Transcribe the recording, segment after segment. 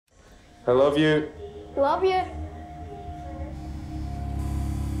I love you. Love you.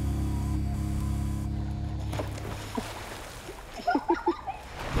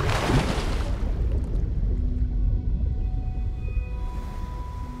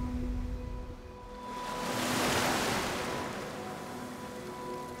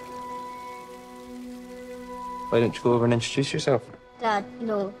 Why don't you go over and introduce yourself? Dad,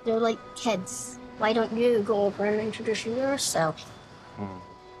 no, they're like kids. Why don't you go over and introduce yourself?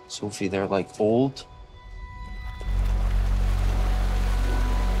 Sophie, they're like old.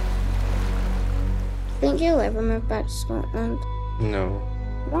 Think you'll ever move back to Scotland? No.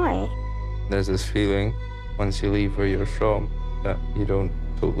 Why? There's this feeling, once you leave where you're from, that you don't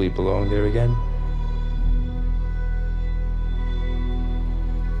totally belong there again.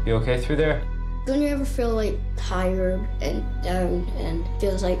 You okay through there? Don't you ever feel like tired and down and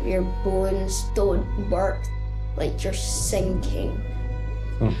feels like your bones don't work, like you're sinking?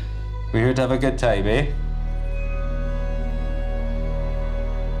 We're here to have a good time, eh?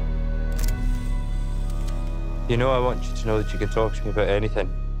 You know, I want you to know that you can talk to me about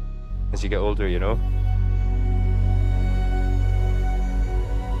anything as you get older, you know?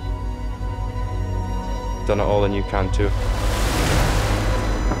 Done it all and you can too.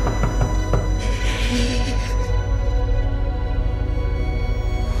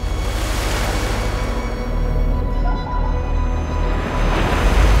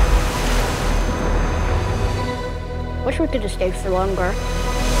 Wish we could have stayed for longer.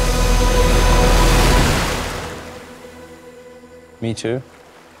 Me too.